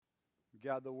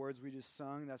God, the words we just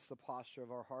sung, that's the posture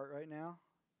of our heart right now.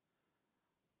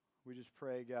 We just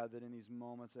pray, God, that in these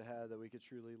moments ahead that we could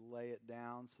truly lay it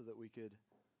down so that we could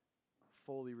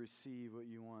fully receive what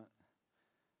you want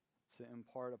to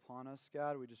impart upon us,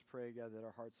 God. We just pray, God, that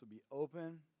our hearts would be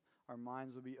open, our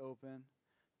minds would be open,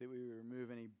 that we would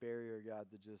remove any barrier, God,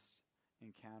 to just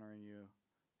encountering you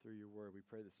through your word. We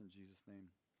pray this in Jesus' name.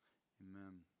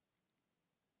 Amen.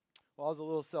 Well, I was a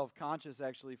little self-conscious,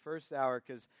 actually, first hour,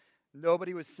 because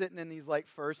nobody was sitting in these,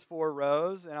 first 4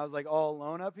 rows, and I was, all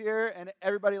alone up here, and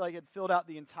everybody, had filled out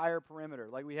the entire perimeter.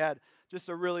 We had just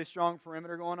a really strong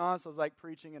perimeter going on, so I was,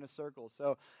 preaching in a circle.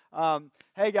 So,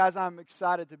 hey, guys, I'm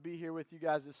excited to be here with you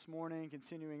guys this morning,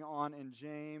 continuing on in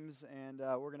James, and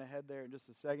we're going to head there in just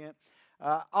a second.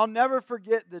 I'll never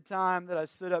forget the time that I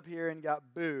stood up here and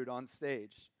got booed on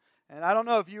stage. And I don't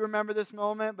know if you remember this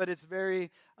moment, but it's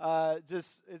very,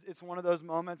 it's one of those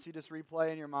moments you just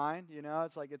replay in your mind,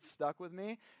 It's it's stuck with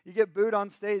me. You get booed on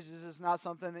stage. It's just not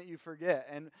something that you forget.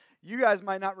 And you guys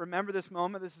might not remember this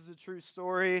moment. This is a true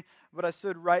story. But I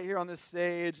stood right here on this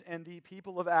stage, and the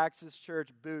people of Axis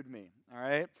Church booed me, all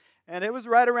right? And it was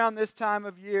right around this time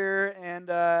of year. And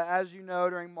as you know,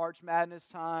 during March Madness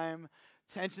time,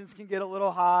 tensions can get a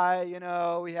little high,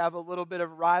 We have a little bit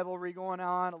of rivalry going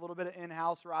on, a little bit of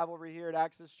in-house rivalry here at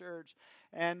Axis Church.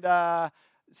 And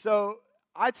so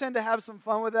I tend to have some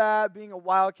fun with that, being a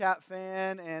Wildcat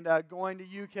fan and going to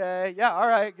UK. Yeah, all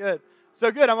right, good.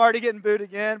 So good, I'm already getting booed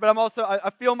again, but I'm also, I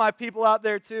feel my people out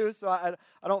there too, so I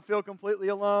don't feel completely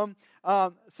alone.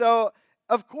 So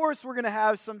of course, we're going to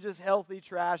have some just healthy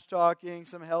trash talking,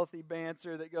 some healthy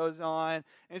banter that goes on.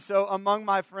 And so among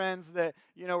my friends that,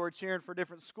 were cheering for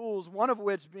different schools, one of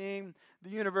which being the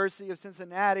University of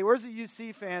Cincinnati. Where's the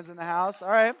UC fans in the house? All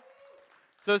right.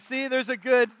 So see, there's a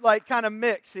good, kind of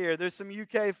mix here. There's some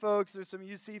UK folks, there's some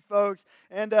UC folks.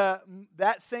 And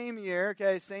that same year,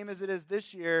 same as it is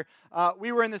this year,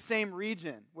 we were in the same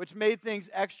region, which made things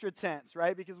extra tense,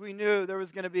 right? Because we knew there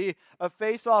was going to be a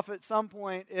face-off at some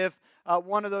point if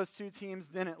one of those two teams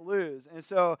didn't lose. And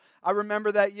so I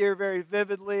remember that year very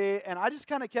vividly, and I just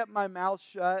kind of kept my mouth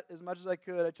shut as much as I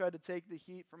could. I tried to take the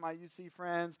heat from my UC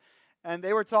friends. And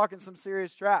they were talking some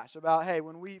serious trash about, hey,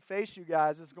 when we face you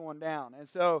guys, it's going down. And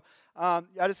so I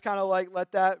just kind of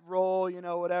let that roll,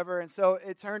 whatever. And so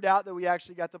it turned out that we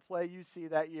actually got to play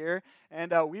UC that year.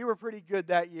 And we were pretty good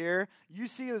that year.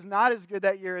 UC was not as good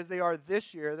that year as they are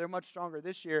this year. They're much stronger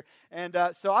this year. And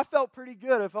so I felt pretty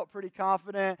good. I felt pretty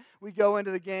confident. We go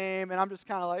into the game, and I'm just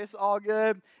kind of it's all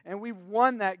good. And we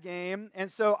won that game.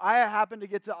 And so I happened to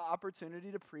get the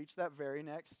opportunity to preach that very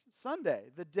next Sunday,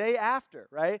 the day after,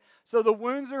 right? So the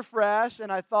wounds are fresh,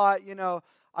 and I thought,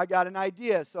 I got an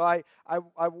idea. So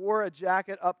I wore a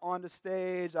jacket up onto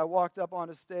stage. I walked up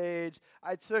onto stage.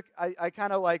 I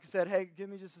kind of said, hey, give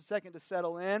me just a second to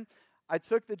settle in. I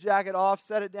took the jacket off,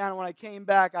 set it down, and when I came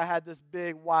back, I had this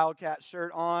big Wildcat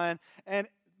shirt on, and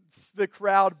the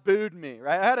crowd booed me,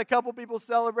 right? I had a couple people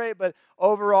celebrate, but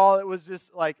overall it was just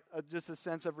just a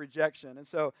sense of rejection. And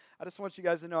so I just want you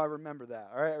guys to know I remember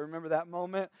that, all right? I remember that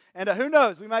moment. And who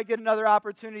knows, we might get another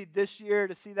opportunity this year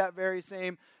to see that very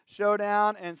same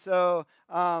showdown. And so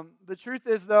the truth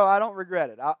is, though, I don't regret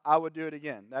it. I would do it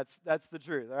again. That's the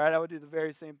truth, all right? I would do the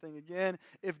very same thing again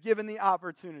if given the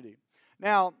opportunity.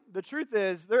 Now, the truth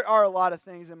is, there are a lot of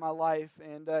things in my life,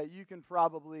 and you can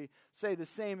probably say the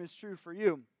same is true for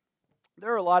you.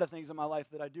 There are a lot of things in my life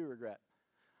that I do regret.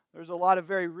 There's a lot of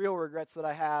very real regrets that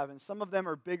I have, and some of them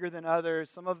are bigger than others.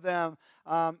 Some of them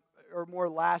are more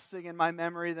lasting in my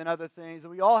memory than other things.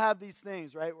 And we all have these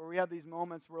things, right, where we have these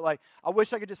moments where, I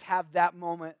wish I could just have that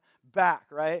moment back,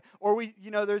 right? Or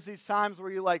there's these times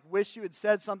where you wish you had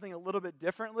said something a little bit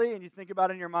differently, and you think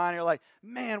about it in your mind, and you're like,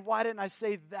 man, why didn't I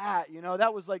say that?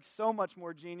 That was so much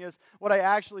more genius. What I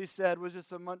actually said was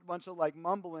just a bunch of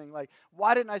mumbling,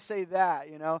 why didn't I say that?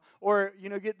 Or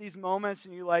get these moments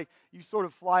and you sort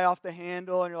of fly off the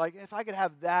handle, and you're like, if I could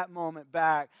have that moment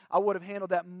back, I would have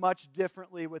handled that much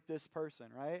differently with this person,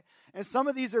 right? And some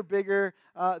of these are bigger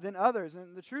than others.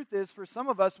 And the truth is, for some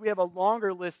of us, we have a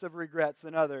longer list of regrets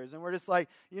than others. And we're just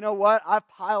you know what? I've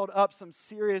piled up some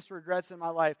serious regrets in my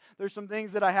life. There's some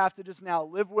things that I have to just now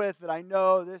live with, that I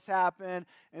know this happened.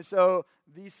 And so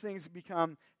these things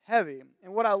become heavy.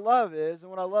 And what I love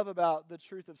about the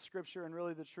truth of Scripture, and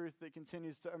really the truth that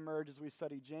continues to emerge as we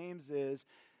study James, is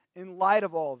in light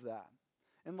of all of that,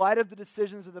 in light of the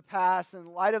decisions of the past, in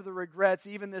light of the regrets,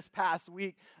 even this past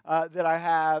week that I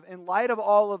have, in light of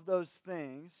all of those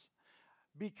things,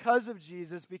 because of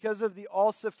Jesus, because of the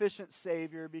all-sufficient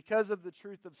Savior, because of the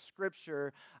truth of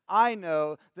Scripture, I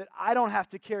know that I don't have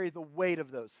to carry the weight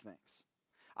of those things.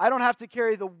 I don't have to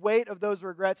carry the weight of those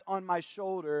regrets on my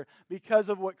shoulder because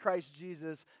of what Christ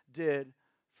Jesus did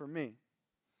for me.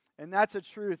 And that's a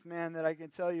truth, man, that I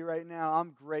can tell you right now I'm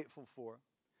grateful for.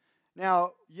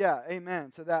 Now, yeah,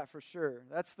 amen to that for sure.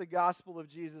 That's the gospel of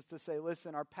Jesus, to say,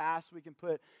 listen, our past we can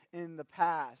put in the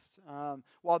past.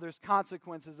 While there's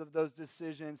consequences of those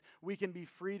decisions, we can be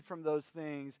freed from those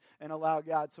things and allow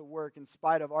God to work in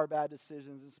spite of our bad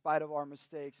decisions, in spite of our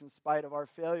mistakes, in spite of our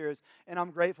failures. And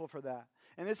I'm grateful for that.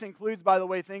 And this includes, by the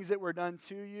way, things that were done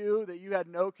to you that you had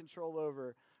no control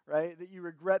over, right? That you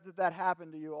regret that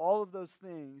happened to you. All of those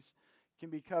things can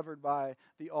be covered by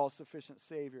the all-sufficient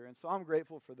Savior. And so I'm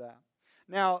grateful for that.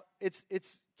 Now, it's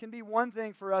can be one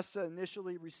thing for us to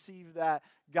initially receive that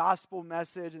gospel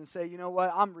message and say, you know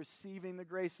what, I'm receiving the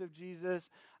grace of Jesus.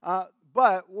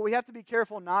 But what we have to be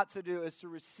careful not to do is to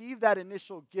receive that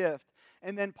initial gift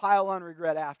and then pile on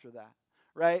regret after that,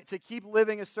 right? To keep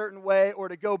living a certain way or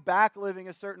to go back living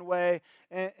a certain way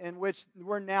in which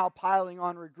we're now piling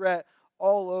on regret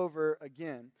all over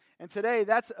again. And today,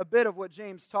 that's a bit of what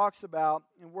James talks about,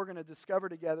 and we're going to discover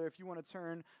together if you want to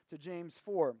turn to James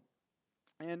 4.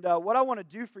 And what I want to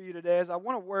do for you today is I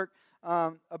want to work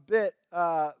a bit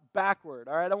backward,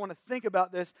 all right? I want to think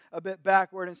about this a bit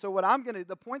backward. And so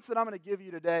the points that I'm going to give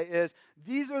you today is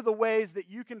these are the ways that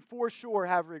you can for sure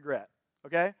have regret,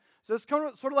 okay? So it's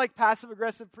sort of like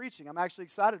passive-aggressive preaching. I'm actually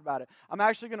excited about it. I'm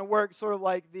actually going to work sort of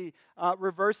like the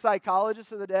reverse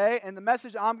psychologist of the day. And the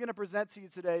message I'm going to present to you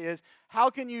today is,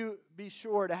 how can you be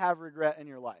sure to have regret in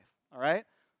your life? All right?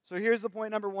 So here's the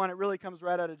point number one. It really comes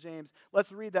right out of James.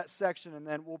 Let's read that section, and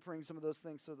then we'll bring some of those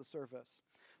things to the surface.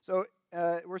 So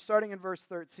we're starting in verse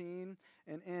 13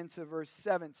 and into verse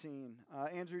 17.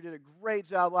 Andrew did a great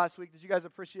job last week. Did you guys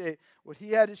appreciate what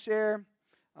he had to share?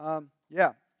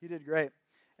 Yeah, he did great.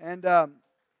 And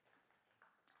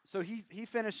so he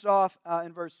finished off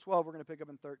in verse 12. We're going to pick up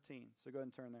in 13. So go ahead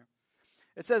and turn there.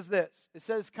 It says this. It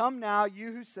says, "Come now,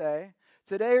 you who say,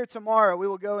 today or tomorrow we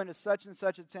will go into such and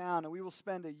such a town, and we will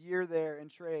spend a year there in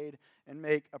trade and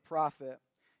make a profit.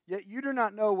 Yet you do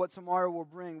not know what tomorrow will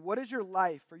bring. What is your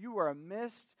life? For you are a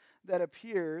mist that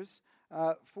appears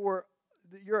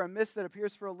you're a mist that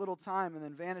appears for a little time and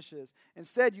then vanishes.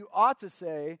 Instead, you ought to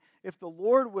say, if the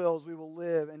Lord wills, we will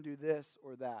live and do this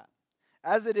or that.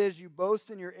 As it is, you boast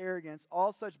in your arrogance.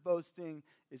 All such boasting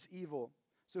is evil.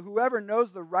 So whoever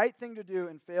knows the right thing to do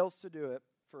and fails to do it,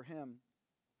 for him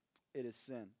it is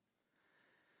sin."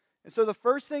 And so the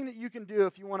first thing that you can do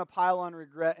if you want to pile on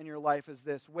regret in your life is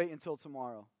this: wait until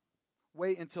tomorrow.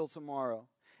 Wait until tomorrow.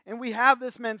 And we have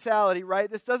this mentality, right?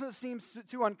 This doesn't seem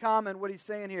too uncommon, what he's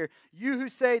saying here. You who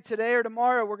say today or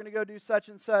tomorrow we're going to go do such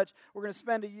and such, we're going to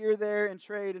spend a year there and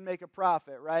trade and make a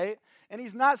profit, right? And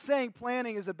he's not saying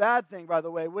planning is a bad thing, by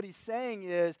the way. What he's saying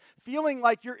is feeling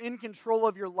like you're in control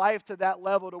of your life to that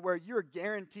level to where you're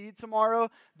guaranteed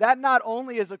tomorrow, that not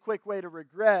only is a quick way to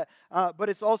regret, but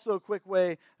it's also a quick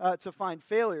way to find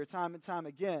failure time and time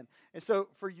again. And so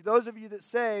for those of you that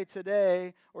say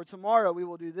today or tomorrow we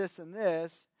will do this and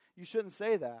this, you shouldn't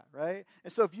say that, right?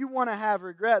 And so if you want to have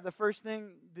regret, the first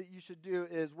thing that you should do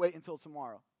is wait until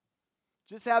tomorrow.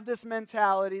 Just have this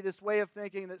mentality, this way of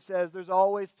thinking that says there's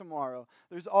always tomorrow.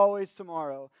 There's always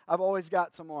tomorrow. I've always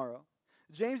got tomorrow.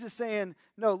 James is saying,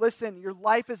 no, listen, your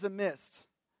life is a mist.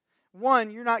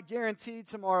 One, you're not guaranteed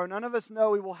tomorrow. None of us know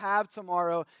we will have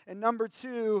tomorrow. And number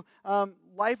two,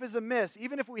 life is a mist.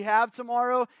 Even if we have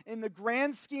tomorrow, in the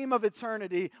grand scheme of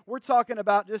eternity, we're talking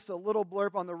about just a little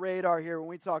blurb on the radar here when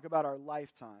we talk about our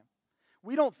lifetime.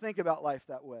 We don't think about life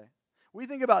that way. We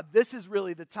think about this is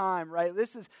really the time, right?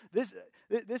 This is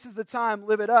the time,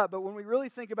 live it up. But when we really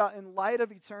think about in light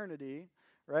of eternity,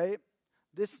 right,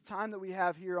 this time that we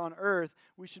have here on earth,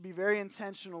 we should be very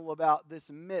intentional about this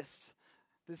mist,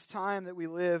 this time that we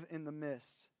live in the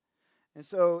mist. And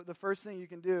so the first thing you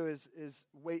can do is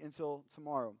wait until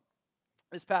tomorrow.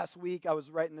 This past week, I was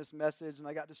writing this message, and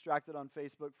I got distracted on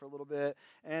Facebook for a little bit.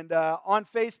 And on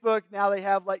Facebook, now they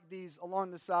have like these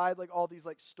along the side, like all these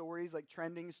like stories, like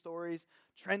trending stories,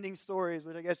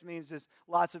 which I guess means just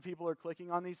lots of people are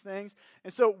clicking on these things.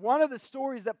 And so one of the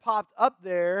stories that popped up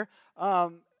there,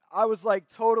 I was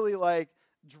like totally like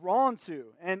drawn to.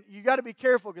 And you got to be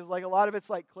careful because like a lot of it's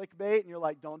like clickbait, and you're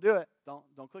like, don't do it.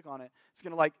 Don't click on it. It's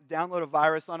going to like download a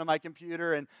virus onto my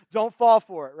computer, and don't fall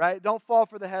for it, right? Don't fall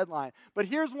for the headline. But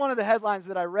here's one of the headlines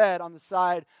that I read on the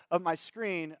side of my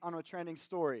screen on a trending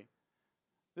story.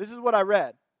 This is what I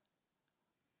read.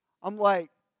 I'm like,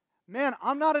 man,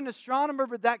 I'm not an astronomer,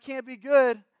 but that can't be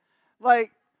good.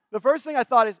 Like, the first thing I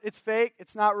thought is, it's fake,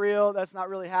 it's not real, that's not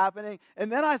really happening.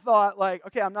 And then I thought, like,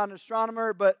 okay, I'm not an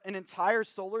astronomer, but an entire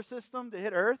solar system to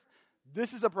hit Earth,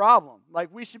 this is a problem.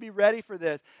 Like, we should be ready for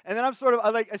this. And then I'm sort of,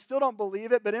 I still don't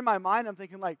believe it, but in my mind, I'm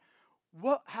thinking, like,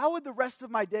 how would the rest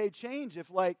of my day change if,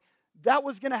 like, that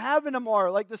was going to happen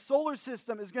tomorrow? Like, the solar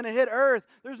system is going to hit Earth.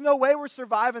 There's no way we're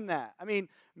surviving that. I mean,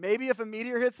 maybe if a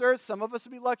meteor hits Earth, some of us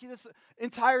would be lucky to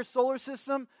entire solar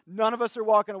system. None of us are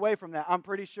walking away from that, I'm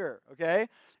pretty sure, okay?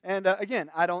 And again,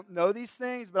 I don't know these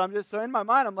things, but I'm just, so in my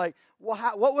mind, I'm like, well,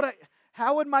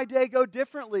 how would my day go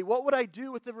differently? What would I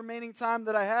do with the remaining time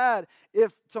that I had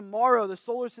if tomorrow the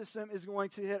solar system is going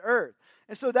to hit Earth?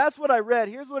 And so that's what I read.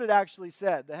 Here's what it actually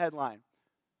said, the headline.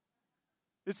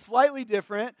 It's slightly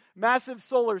different. Massive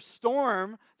solar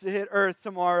storm to hit Earth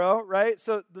tomorrow, right?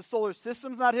 So the solar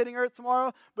system's not hitting Earth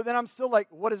tomorrow, but then I'm still like,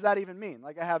 what does that even mean?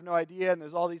 Like, I have no idea, and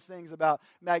there's all these things about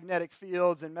magnetic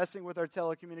fields and messing with our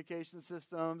telecommunication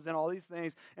systems and all these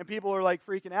things, and people are like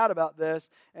freaking out about this.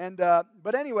 And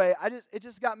but anyway, it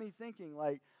just got me thinking,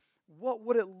 like, what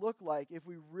would it look like if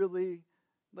we really,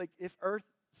 like, if Earth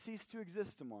ceased to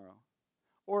exist tomorrow?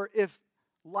 Or if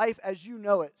life as you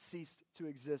know it ceased to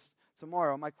exist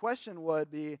tomorrow? My question would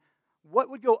be, what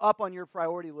would go up on your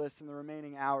priority list in the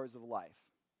remaining hours of life?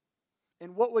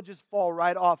 And what would just fall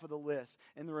right off of the list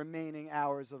in the remaining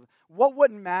hours of, what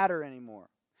wouldn't matter anymore?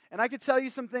 And I could tell you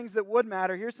some things that would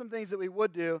matter. Here's some things that we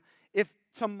would do if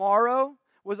tomorrow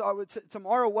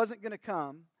wasn't going to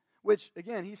come, which,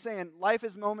 again, he's saying life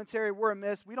is momentary, we're a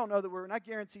mist, we don't know that we're not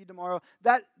guaranteed tomorrow.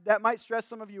 That might stress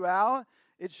some of you out.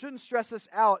 It shouldn't stress us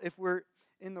out if we're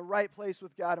in the right place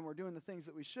with God and we're doing the things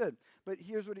that we should. But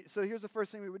here's the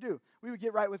first thing we would do. We would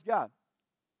get right with God.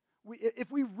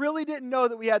 If we really didn't know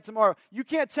that we had tomorrow, you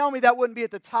can't tell me that wouldn't be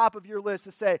at the top of your list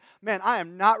to say, man, I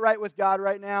am not right with God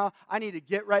right now. I need to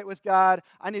get right with God.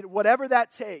 I need, whatever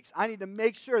that takes, I need to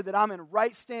make sure that I'm in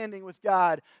right standing with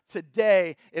God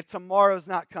today if tomorrow's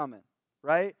not coming,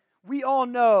 right? We all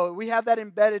know, we have that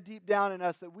embedded deep down in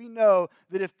us that we know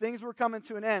that if things were coming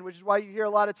to an end, which is why you hear a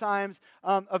lot of times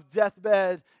of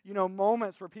deathbed,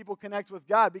 moments where people connect with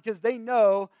God, because they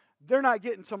know they're not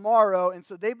getting tomorrow, and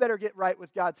so they better get right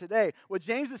with God today. What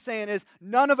James is saying is,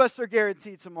 none of us are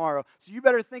guaranteed tomorrow, so you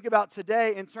better think about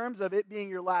today in terms of it being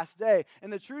your last day.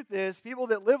 And the truth is, people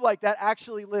that live like that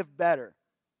actually live better.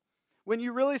 When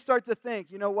you really start to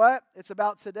think, you know what, it's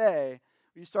about today,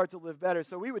 you start to live better.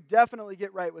 So we would definitely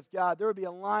get right with God. There would be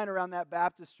a line around that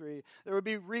baptistry. There would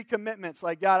be recommitments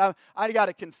like, God, I got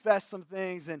to confess some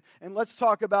things, and let's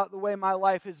talk about the way my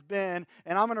life has been,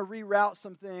 and I'm going to reroute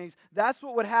some things. That's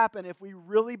what would happen if we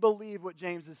really believe what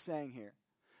James is saying here.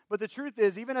 But the truth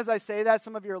is, even as I say that,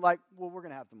 some of you are like, well, we're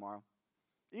going to have tomorrow.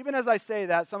 Even as I say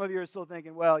that, some of you are still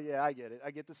thinking, well, yeah, I get it.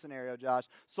 I get the scenario, Josh.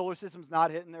 Solar system's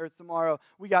not hitting Earth tomorrow.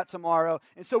 We got tomorrow.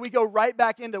 And so we go right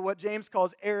back into what James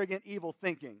calls arrogant, evil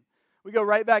thinking. We go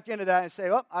right back into that and say,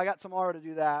 oh, I got tomorrow to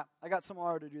do that. I got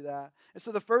tomorrow to do that. And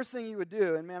so the first thing you would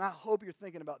do, and man, I hope you're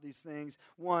thinking about these things.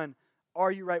 One,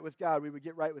 are you right with God? We would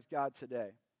get right with God today.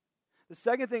 The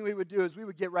second thing we would do is we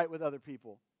would get right with other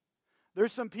people.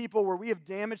 There's some people where we have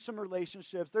damaged some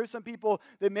relationships. There's some people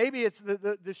that maybe it's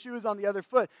the shoe is on the other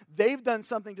foot. They've done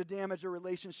something to damage a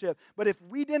relationship. But if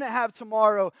we didn't have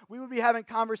tomorrow, we would be having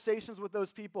conversations with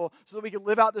those people so that we could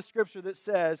live out the scripture that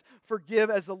says, forgive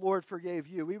as the Lord forgave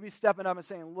you. We'd be stepping up and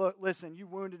saying, look, listen, you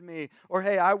wounded me. Or,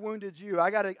 hey, I wounded you.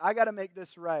 I gotta make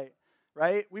this right.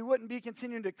 Right? We wouldn't be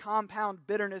continuing to compound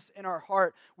bitterness in our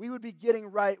heart. We would be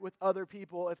getting right with other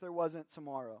people if there wasn't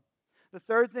tomorrow. The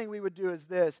third thing we would do is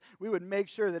this. We would make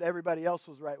sure that everybody else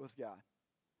was right with God.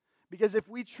 Because if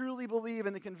we truly believe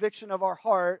in the conviction of our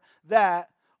heart that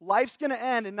life's going to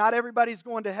end and not everybody's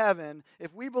going to heaven,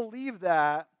 if we believe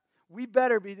that, we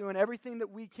better be doing everything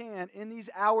that we can in these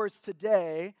hours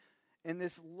today, in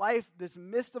this life, this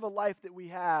midst of a life that we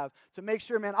have, to make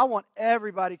sure, man, I want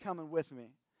everybody coming with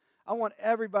me. I want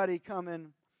everybody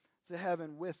coming to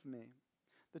heaven with me.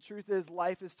 The truth is,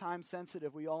 life is time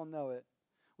sensitive. We all know it.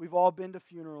 We've all been to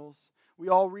funerals. We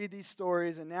all read these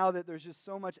stories, and now that there's just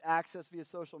so much access via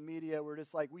social media, we're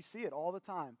just like, we see it all the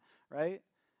time, right?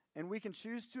 And we can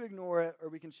choose to ignore it, or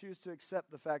we can choose to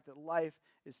accept the fact that life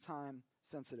is time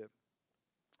sensitive.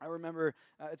 I remember,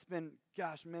 it's been,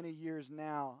 many years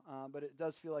now, but it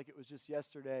does feel like it was just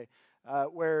yesterday,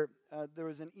 where there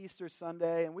was an Easter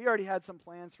Sunday, and we already had some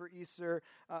plans for Easter,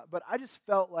 but I just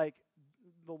felt like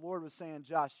the Lord was saying,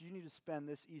 Josh, you need to spend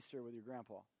this Easter with your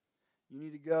grandpa. You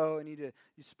need to go and you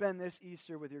spend this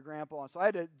Easter with your grandpa. And so I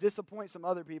had to disappoint some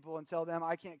other people and tell them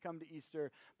I can't come to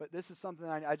Easter, but this is something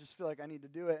I just feel like I need to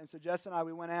do it. And so Jess and I,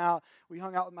 we went out. We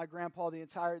hung out with my grandpa the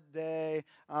entire day.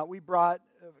 We brought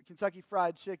Kentucky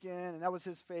Fried Chicken, and that was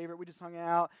his favorite. We just hung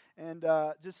out and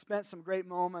just spent some great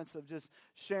moments of just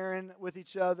sharing with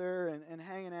each other and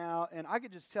hanging out. And I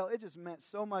could just tell it just meant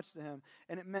so much to him,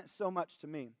 and it meant so much to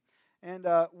me. And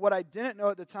what I didn't know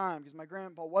at the time, because my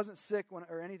grandpa wasn't sick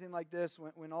or anything like this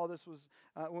when all this was,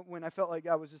 when I felt like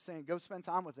God was just saying, go spend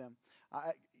time with him.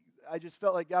 I just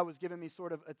felt like God was giving me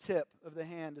sort of a tip of the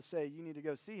hand to say, you need to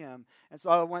go see him. And so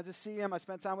I went to see him. I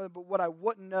spent time with him. But what I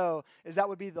wouldn't know is that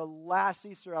would be the last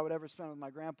Easter I would ever spend with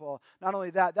my grandpa. Not only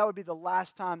that, that would be the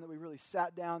last time that we really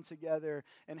sat down together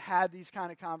and had these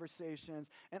kind of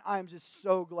conversations. And I'm just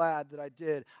so glad that I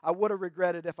did. I would have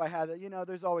regretted if I had that.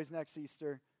 There's always next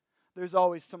Easter. There's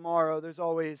always tomorrow. There's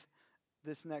always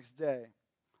this next day.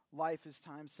 Life is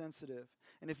time sensitive.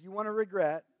 And if you want to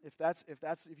regret,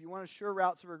 if you want a sure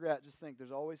route to regret, just think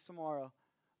there's always tomorrow.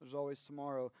 There's always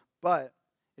tomorrow. But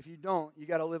if you don't, you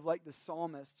got to live like the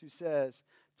psalmist who says,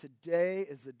 today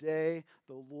is the day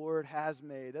the Lord has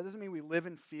made. That doesn't mean we live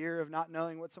in fear of not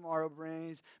knowing what tomorrow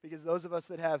brings, because those of us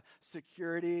that have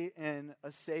security and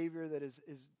a Savior that is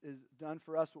done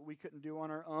for us what we couldn't do on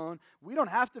our own, we don't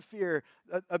have to fear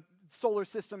a solar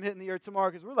system hitting the earth tomorrow,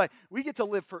 because we get to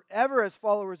live forever as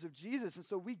followers of Jesus, and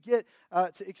so we get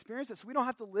to experience it, so we don't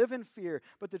have to live in fear.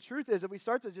 But the truth is, if we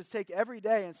start to just take every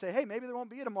day and say, hey, maybe there won't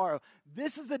be a tomorrow,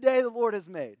 this is the day the Lord has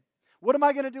made. What am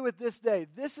I going to do with this day?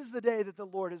 This is the day that the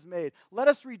Lord has made. Let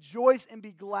us rejoice and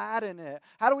be glad in it.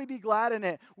 How do we be glad in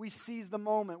it? We seize the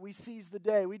moment. We seize the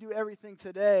day. We do everything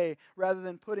today rather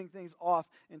than putting things off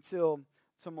until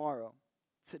tomorrow.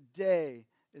 Today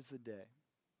is the day.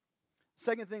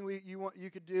 Second thing you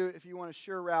could do if you want a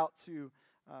sure route to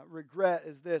regret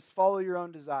is this: follow your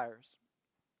own desires.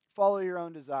 Follow your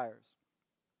own desires.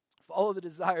 Follow the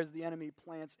desires the enemy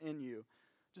plants in you.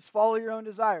 Just follow your own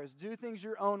desires. Do things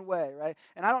your own way, right?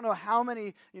 And I don't know how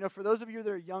many, for those of you that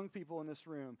are young people in this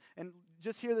room, and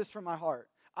just hear this from my heart,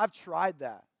 I've tried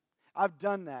that. I've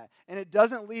done that. And it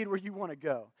doesn't lead where you want to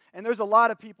go. And there's a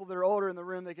lot of people that are older in the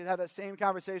room that could have that same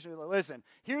conversation. Like, listen,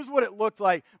 here's what it looked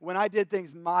like when I did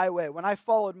things my way, when I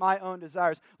followed my own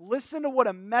desires. Listen to what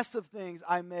a mess of things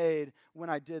I made when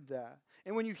I did that.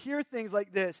 And when you hear things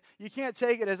like this, you can't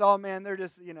take it as, oh man, they're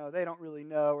just, they don't really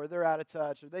know, or they're out of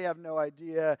touch, or they have no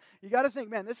idea. You got to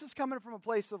think, man, this is coming from a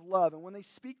place of love. And when they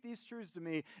speak these truths to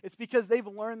me, it's because they've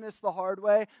learned this the hard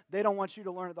way. They don't want you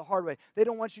to learn it the hard way. They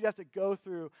don't want you to have to go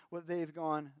through what they've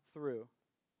gone through.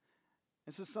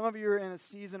 And so some of you are in a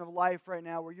season of life right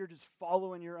now where you're just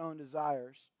following your own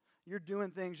desires. You're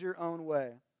doing things your own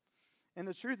way. And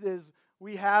the truth is,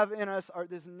 we have in us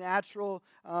this natural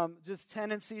just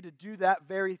tendency to do that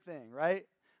very thing, right?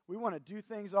 We want to do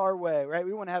things our way, right?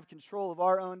 We want to have control of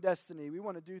our own destiny. We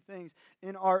want to do things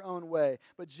in our own way.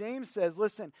 But James says,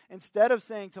 listen, instead of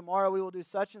saying tomorrow we will do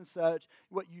such and such,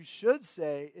 what you should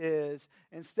say is,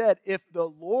 instead, if the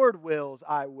Lord wills,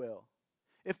 I will.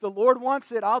 If the Lord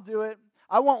wants it, I'll do it.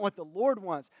 I want what the Lord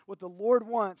wants. What the Lord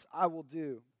wants, I will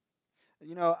do.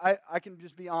 I can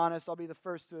just be honest. I'll be the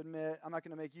first to admit, I'm not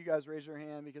going to make you guys raise your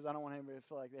hand because I don't want anybody to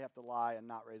feel like they have to lie and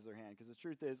not raise their hand. Because the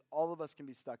truth is, all of us can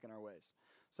be stuck in our ways.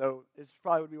 So this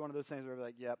probably would be one of those things where we're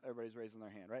like, yep, everybody's raising their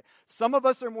hand, right? Some of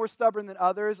us are more stubborn than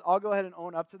others. I'll go ahead and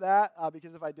own up to that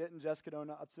because if I didn't, Jess could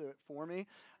own up to it for me.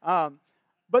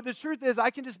 But the truth is, I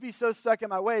can just be so stuck in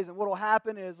my ways, and what will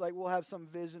happen is, we'll have some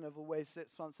vision of the way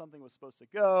something was supposed to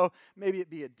go. Maybe it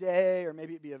be a day, or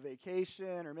maybe it be a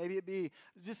vacation, or maybe it be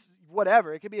just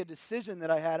whatever. It could be a decision that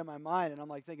I had in my mind, and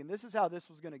I'm thinking, this is how this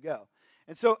was going to go.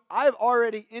 And so I've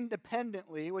already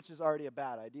independently, which is already a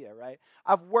bad idea, right?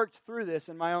 I've worked through this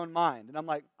in my own mind, and I'm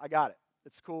like, I got it.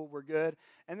 It's cool. We're good.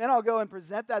 And then I'll go and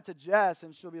present that to Jess,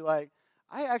 and she'll be like,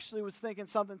 I actually was thinking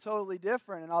something totally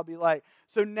different. And I'll be like,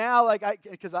 so now,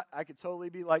 because I could totally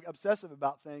be obsessive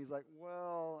about things,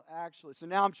 well, actually. So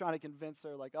now I'm trying to convince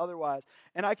her otherwise.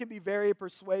 And I can be very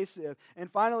persuasive.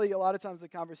 And finally, a lot of times the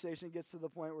conversation gets to the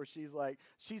point where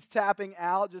she's tapping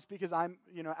out just because I'm,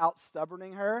 out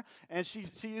stubborning her. And she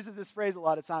uses this phrase a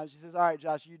lot of times. She says, all right,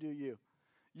 Josh, you do you.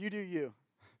 You do you.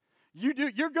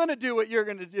 You're going to do what you're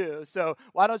going to do. So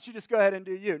why don't you just go ahead and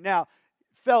do you? Now,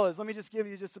 fellas, let me just give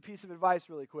you just a piece of advice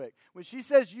really quick. When she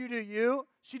says you do you,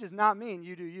 she does not mean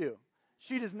you do you.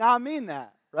 She does not mean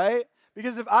that, right?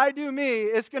 Because if I do me,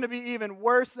 it's going to be even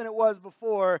worse than it was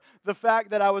before, the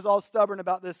fact that I was all stubborn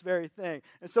about this very thing.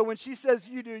 And so when she says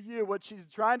you do you, what she's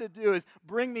trying to do is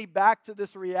bring me back to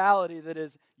this reality that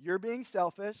is, you're being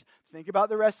selfish, think about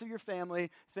the rest of your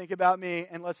family, think about me,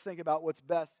 and let's think about what's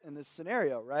best in this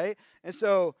scenario, right? And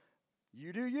so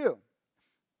you do you.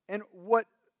 And what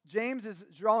James is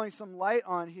drawing some light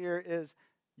on here is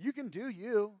you can do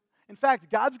you. In fact,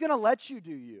 God's going to let you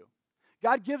do you.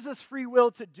 God gives us free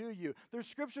will to do you. There's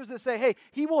scriptures that say, hey,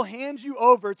 he will hand you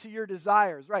over to your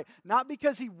desires, right? Not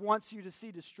because he wants you to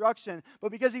see destruction,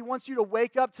 but because he wants you to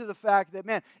wake up to the fact that,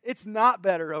 man, it's not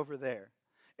better over there.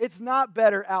 It's not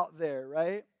better out there,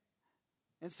 right?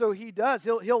 And so he does.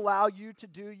 He'll allow you to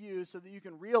do you so that you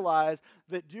can realize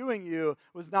that doing you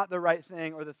was not the right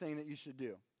thing or the thing that you should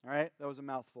do, all right? That was a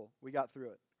mouthful. We got through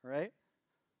it, all right?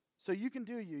 So you can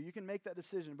do you. You can make that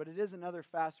decision, but it is another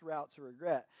fast route to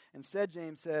regret. Instead,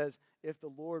 James says, if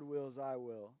the Lord wills, I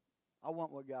will. I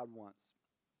want what God wants.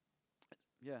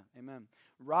 Yeah, amen.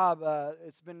 Rob,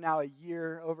 it's been now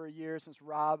over a year since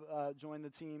Rob joined the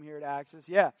team here at Axis.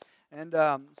 Yeah, and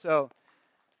so,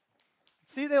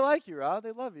 see, they like you, Rob.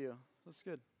 They love you. That's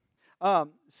good.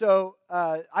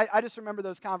 I just remember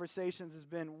those conversations. It's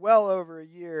been well over a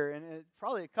year, and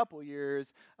probably a couple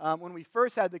years, when we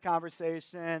first had the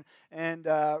conversation, and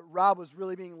Rob was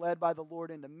really being led by the Lord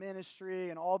into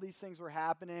ministry, and all these things were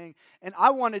happening, and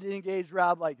I wanted to engage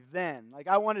Rob like then. Like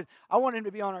I wanted him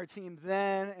to be on our team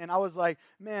then, and I was like,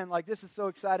 man, like this is so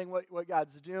exciting what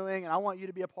God's doing, and I want you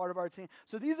to be a part of our team.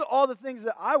 So these are all the things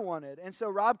that I wanted, and so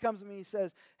Rob comes to me, he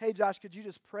says, hey Josh, could you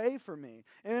just pray for me?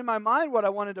 And in my mind, what I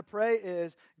wanted to pray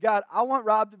is, God, I want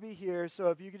Rob to be here, so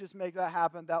if you could just make that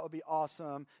happen, that would be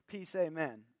awesome. Peace,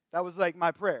 amen. That was like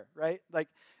my prayer, right?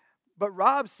 But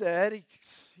Rob said, he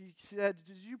said,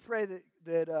 did you pray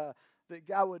that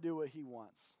God would do what he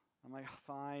wants? I'm like,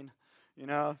 fine,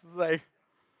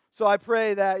 so I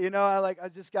pray that, I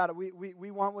just got it.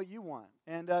 We want what you want.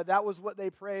 And that was what they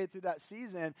prayed through that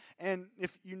season. And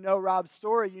if you know Rob's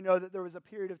story, you know that there was a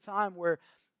period of time where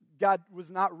God was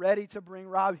not ready to bring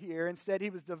Rob here. Instead, he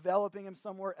was developing him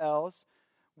somewhere else.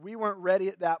 We weren't ready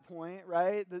at that point,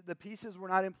 right? The pieces were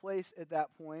not in place at that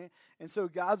point. And so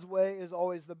God's way is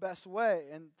always the best way.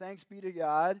 And thanks be to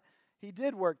God, he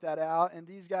did work that out, and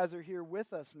these guys are here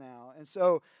with us now. And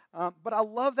so, but I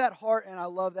love that heart and I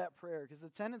love that prayer, because the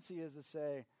tendency is to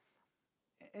say,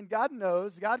 and God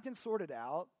knows, God can sort it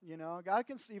out, God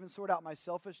can even sort out my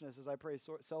selfishness as I pray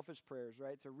selfish prayers,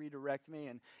 right, to redirect me,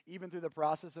 and even through the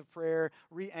process of prayer,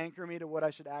 re-anchor me to what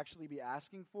I should actually be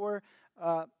asking for.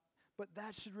 But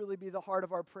that should really be the heart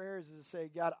of our prayers, is to say,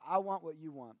 God, I want what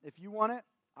you want. If you want it,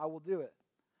 I will do it.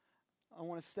 I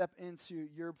want to step into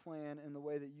your plan in the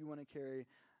way that you want to carry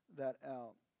that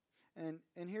out.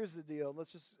 And here's the deal.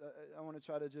 Let's just, I want to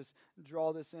try to just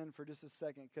draw this in for just a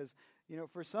second, because,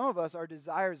 for some of us, our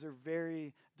desires are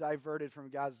very diverted from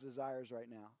God's desires right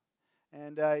now.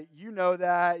 And you know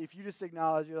that. If you just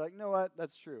acknowledge, you're like, you know what,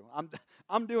 that's true.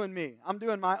 I'm doing me. I'm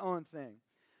doing my own thing.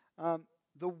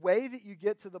 The way that you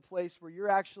get to the place where you're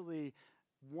actually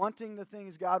wanting the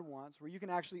things God wants, where you can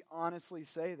actually honestly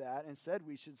say that, instead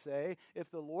we should say,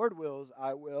 if the Lord wills,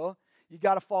 I will, you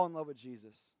got to fall in love with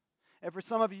Jesus. And for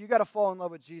some of you got to fall in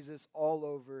love with Jesus all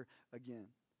over again.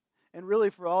 And really,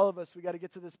 for all of us, we got to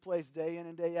get to this place day in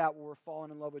and day out where we're falling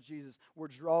in love with Jesus. We're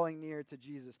drawing near to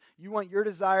Jesus. You want your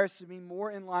desires to be more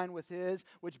in line with his,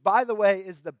 which, by the way,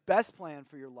 is the best plan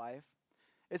for your life.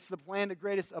 It's the plan to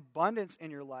greatest abundance in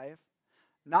your life.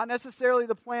 Not necessarily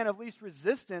the plan of least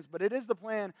resistance, but it is the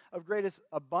plan of greatest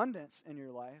abundance in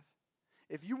your life.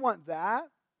 If you want that,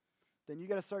 then you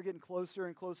got to start getting closer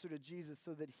and closer to Jesus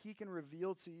so that he can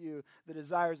reveal to you the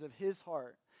desires of his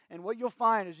heart. And what you'll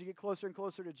find as you get closer and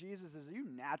closer to Jesus is you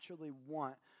naturally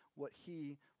want what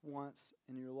he wants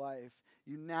in your life.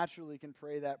 You naturally can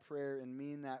pray that prayer and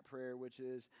mean that prayer, which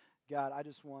is, God, I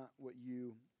just want what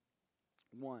you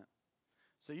want.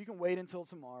 So you can wait until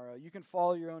tomorrow. You can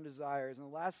follow your own desires. And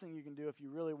the last thing you can do if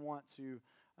you really want to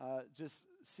just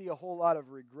see a whole lot of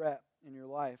regret in your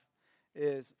life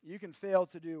is you can fail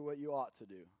to do what you ought to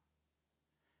do.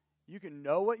 You can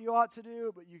know what you ought to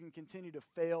do, but you can continue to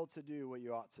fail to do what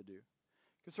you ought to do.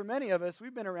 Because for many of us,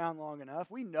 we've been around long enough.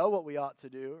 We know what we ought to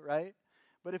do, right?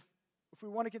 But if we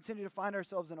want to continue to find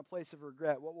ourselves in a place of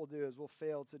regret, what we'll do is we'll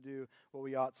fail to do what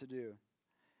we ought to do.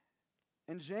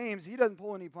 And James, he doesn't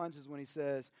pull any punches when he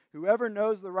says, whoever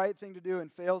knows the right thing to do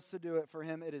and fails to do it, for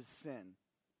him it is sin.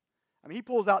 I mean, he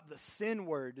pulls out the sin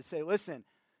word to say, listen,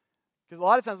 because a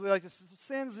lot of times we like to,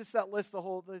 sin's just that list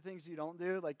of the things you don't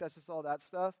do, like that's just all that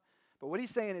stuff. But what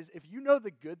he's saying is, if you know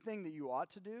the good thing that you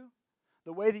ought to do,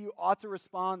 the way that you ought to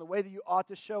respond, the way that you ought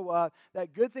to show up,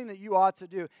 that good thing that you ought to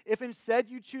do. If instead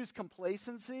you choose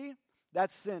complacency,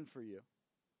 that's sin for you.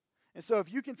 And so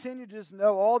if you continue to just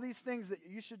know all these things that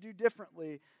you should do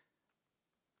differently,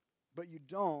 but you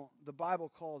don't, the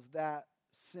Bible calls that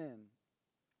sin.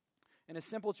 And a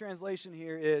simple translation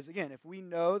here is, again, if we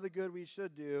know the good we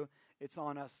should do, it's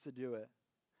on us to do it.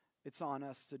 It's on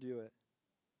us to do it.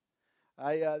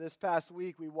 This past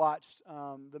week we watched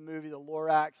the movie The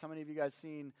Lorax. How many of you guys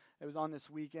seen? It was on this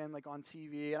weekend, like on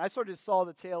TV, and I sort of saw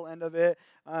the tail end of it.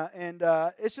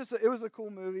 It was a cool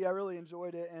movie. I really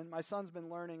enjoyed it, and my son's been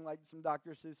learning like some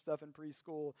Dr. Seuss stuff in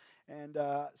preschool, and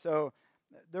so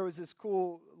there was this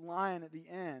cool line at the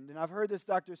end, and I've heard this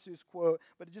Dr. Seuss quote,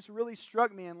 but it just really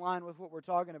struck me in line with what we're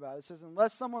talking about. It says,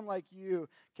 "Unless someone like you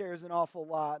cares an awful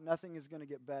lot, nothing is going to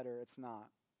get better." It's not.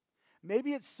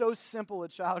 Maybe it's so simple a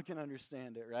child can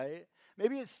understand it, right?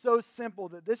 Maybe it's so simple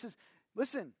that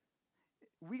listen,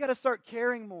 we got to start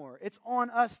caring more. It's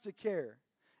on us to care.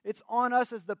 It's on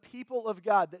us as the people of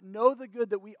God that know the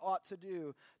good that we ought to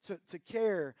do, to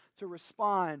care, to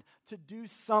respond, to do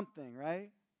something, right?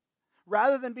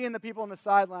 Rather than being the people on the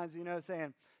sidelines,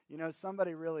 saying,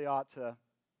 somebody really ought to,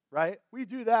 right? We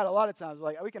do that a lot of times.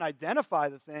 Like, we can identify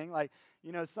the thing, like,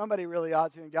 somebody really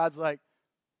ought to, and God's like,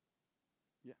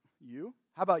 you?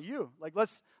 How about you? Like,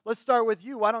 let's start with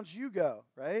you. Why don't you go,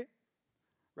 right?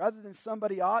 Rather than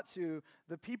somebody ought to,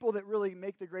 the people that really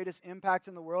make the greatest impact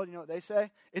in the world, you know what they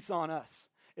say? It's on us.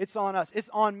 It's on us. It's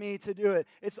on me to do it.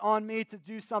 It's on me to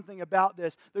do something about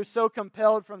this. They're so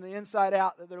compelled from the inside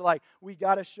out that they're like, we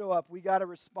got to show up. We got to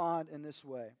respond in this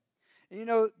way. And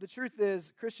the truth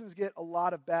is, Christians get a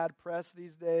lot of bad press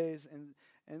these days,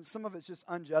 and some of it's just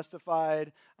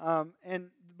unjustified.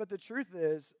 But the truth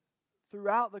is,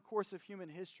 throughout the course of human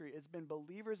history, it's been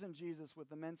believers in Jesus with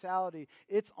the mentality,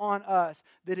 it's on us,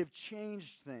 that have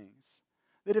changed things,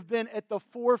 that have been at the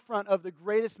forefront of the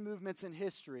greatest movements in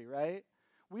history, right?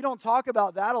 We don't talk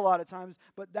about that a lot of times,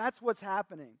 but that's what's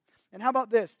happening. And how about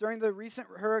this? During the recent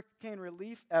hurricane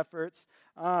relief efforts,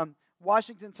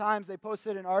 Washington Times, they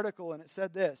posted an article, and it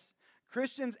said this: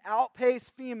 Christians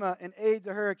outpace FEMA in aid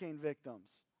to hurricane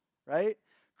victims, right?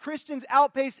 Christians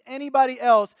outpaced anybody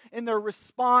else in their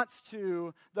response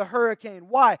to the hurricane.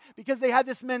 Why? Because they had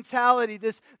this mentality,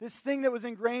 this thing that was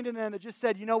ingrained in them that just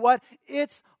said, you know what?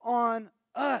 It's on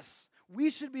us. We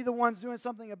should be the ones doing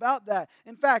something about that.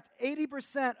 In fact,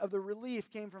 80% of the relief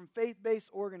came from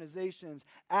faith-based organizations,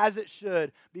 as it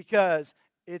should, because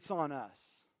it's on us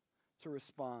to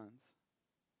respond.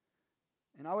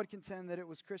 And I would contend that it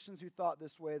was Christians who thought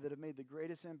this way that have made the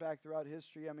greatest impact throughout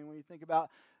history. I mean, when you think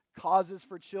about causes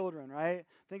for children, right?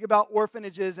 Think about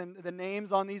orphanages and the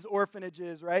names on these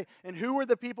orphanages, right? And who were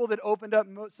the people that opened up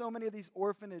so many of these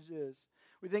orphanages?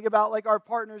 We think about like our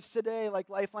partners today, like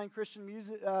Lifeline Christian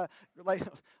Music,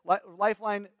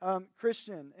 Lifeline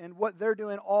Christian, and what they're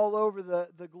doing all over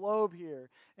the globe here,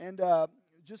 and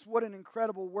just what an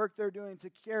incredible work they're doing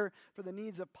to care for the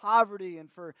needs of poverty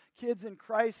and for kids in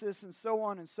crisis and so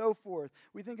on and so forth.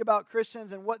 We think about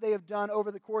Christians and what they have done over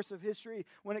the course of history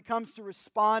when it comes to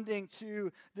responding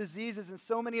to diseases. And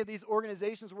so many of these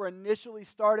organizations were initially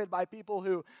started by people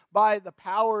who, by the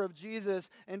power of Jesus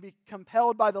and be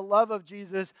compelled by the love of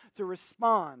Jesus, to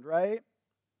respond, right?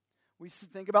 We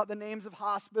think about the names of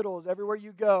hospitals everywhere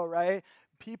you go, right?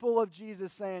 People of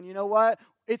Jesus saying, you know what?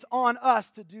 It's on us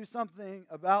to do something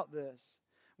about this.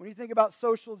 When you think about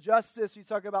social justice, you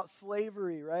talk about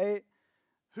slavery, right?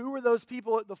 Who were those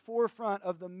people at the forefront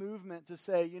of the movement to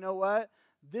say, you know what?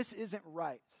 This isn't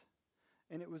right.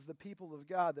 And it was the people of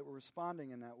God that were responding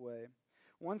in that way.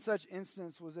 One such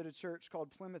instance was at a church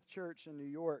called Plymouth Church in New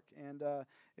York, and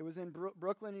it was in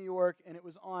Brooklyn, New York, and it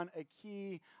was on a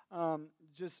key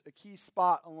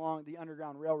spot along the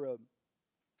Underground Railroad.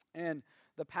 And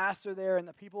the pastor there and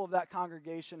the people of that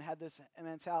congregation had this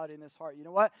mentality in this heart. You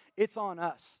know what? It's on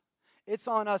us. It's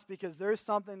on us because there's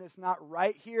something that's not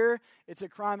right here. It's a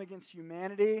crime against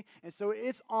humanity. And so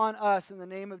it's on us in the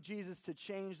name of Jesus to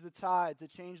change the tide, to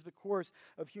change the course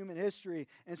of human history.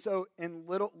 And so in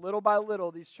little by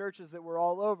little, these churches that were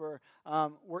all over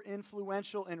were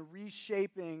influential in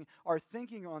reshaping our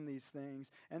thinking on these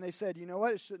things. And they said, you know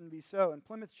what? It shouldn't be so. And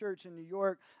Plymouth Church in New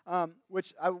York,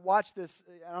 which I watched this,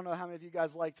 I don't know how many of you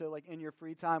guys like to, like in your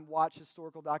free time, watch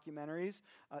historical documentaries.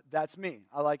 That's me.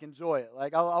 I enjoy it.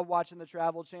 I'll watch in the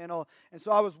Travel Channel. And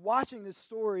so I was watching this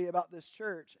story about this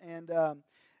church, and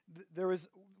there was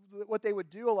what they would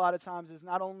do a lot of times is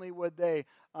not only would they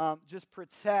just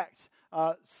protect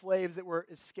slaves that were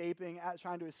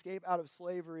trying to escape out of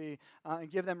slavery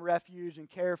and give them refuge and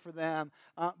care for them,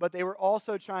 but they were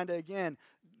also trying to, again,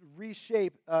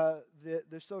 reshape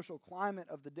the social climate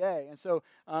of the day. And so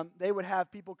they would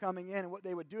have people coming in, and what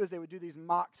they would do is they would do these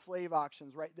mock slave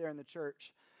auctions right there in the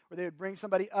church, where they would bring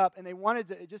somebody up, and they wanted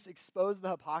to just expose the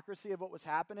hypocrisy of what was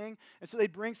happening. And so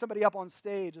they'd bring somebody up on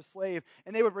stage, a slave,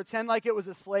 and they would pretend like it was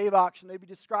a slave auction. They'd be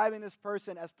describing this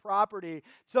person as property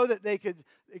so that they could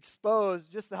expose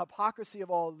just the hypocrisy of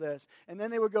all of this. And then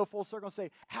they would go full circle and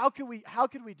say, how could we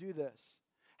do this?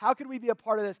 How could we be a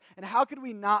part of this? And how could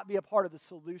we not be a part of the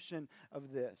solution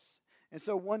of this? And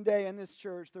so one day in this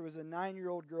church, there was a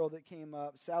 9-year-old girl that came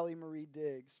up, Sally Marie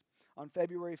Diggs, on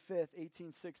February 5th,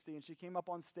 1860, and she came up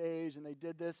on stage, and they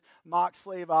did this mock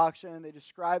slave auction, and they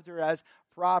described her as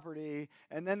property,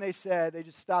 and then they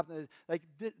just stopped, and like,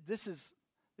 this is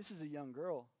a young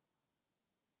girl.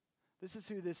 This is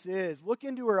who this is. Look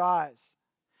into her eyes.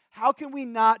 How can we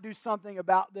not do something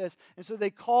about this? And so they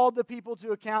called the people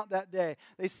to account that day.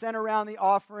 They sent around the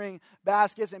offering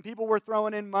baskets, and people were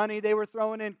throwing in money. They were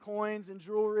throwing in coins and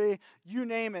jewelry, you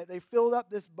name it. They filled up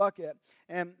this bucket,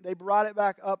 and they brought it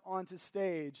back up onto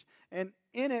stage. And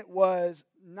in it was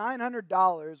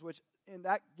 $900, which in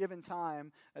that given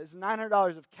time is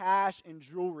 $900 of cash and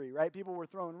jewelry, right? People were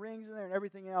throwing rings in there and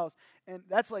everything else. And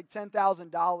that's like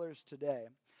 $10,000 today.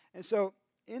 And so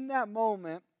in that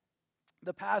moment,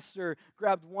 the pastor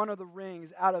grabbed one of the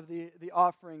rings out of the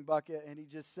offering bucket, and he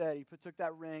just said, took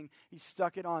that ring, he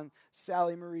stuck it on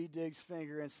Sally Marie Diggs'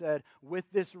 finger and said, "With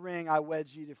this ring I wed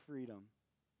you to freedom.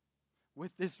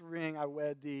 With this ring I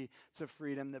wed thee to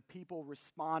freedom." The people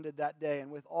responded that day, and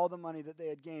with all the money that they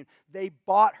had gained, they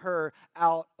bought her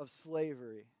out of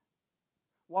slavery.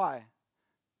 Why?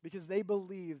 Because they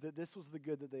believed that this was the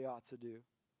good that they ought to do.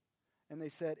 And they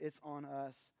said, it's on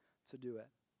us to do it.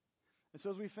 And so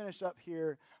as we finish up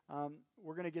here,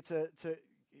 we're going to get to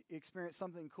experience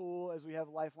something cool as we have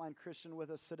Lifeline Christian with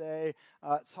us today,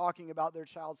 talking about their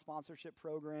child sponsorship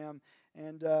program.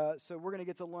 And so we're going to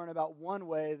get to learn about one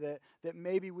way that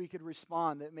maybe we could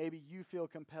respond, that maybe you feel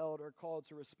compelled or called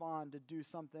to respond to do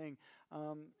something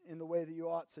in the way that you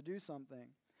ought to do something.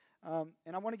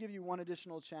 And I want to give you one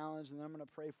additional challenge, and then I'm going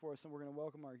to pray for us, and we're going to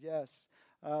welcome our guests.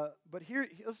 But here,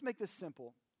 let's make this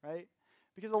simple, right?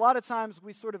 Because a lot of times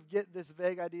we sort of get this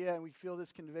vague idea and we feel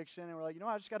this conviction and we're like,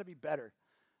 I just got to be better.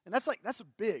 And that's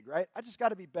big, right? I just got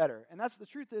to be better. And the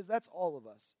truth is, that's all of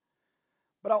us.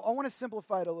 But I want to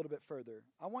simplify it a little bit further.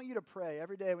 I want you to pray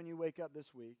every day when you wake up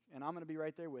this week, and I'm going to be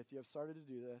right there with you. I've started to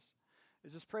do this.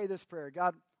 Is just pray this prayer.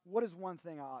 God, what is one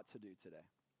thing I ought to do today?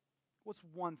 What's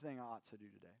one thing I ought to do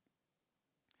today?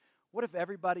 What if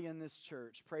everybody in this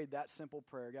church prayed that simple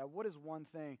prayer? God, what is one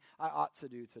thing I ought to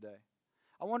do today?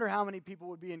 I wonder how many people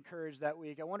would be encouraged that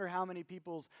week. I wonder how many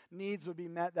people's needs would be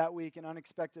met that week in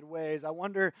unexpected ways. I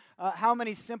wonder how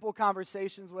many simple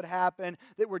conversations would happen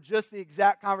that were just the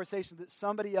exact conversations that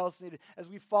somebody else needed as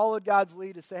we followed God's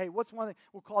lead to say, hey, what's one thing?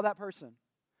 We'll call that person.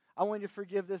 I want you to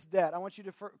forgive this debt. I want you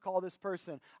to call this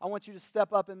person. I want you to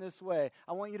step up in this way.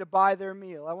 I want you to buy their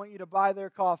meal. I want you to buy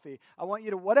their coffee. I want you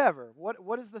to whatever.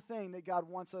 What is the thing that God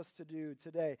wants us to do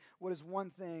today? What is one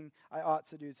thing I ought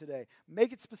to do today?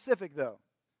 Make it specific, though.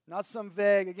 Not some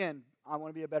vague, again, I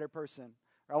want to be a better person,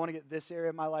 or I want to get this area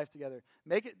of my life together.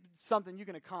 Make it something you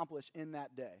can accomplish in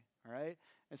that day, all right?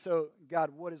 And so,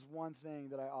 God, what is one thing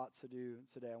that I ought to do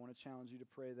today? I want to challenge you to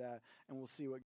pray that, and we'll see what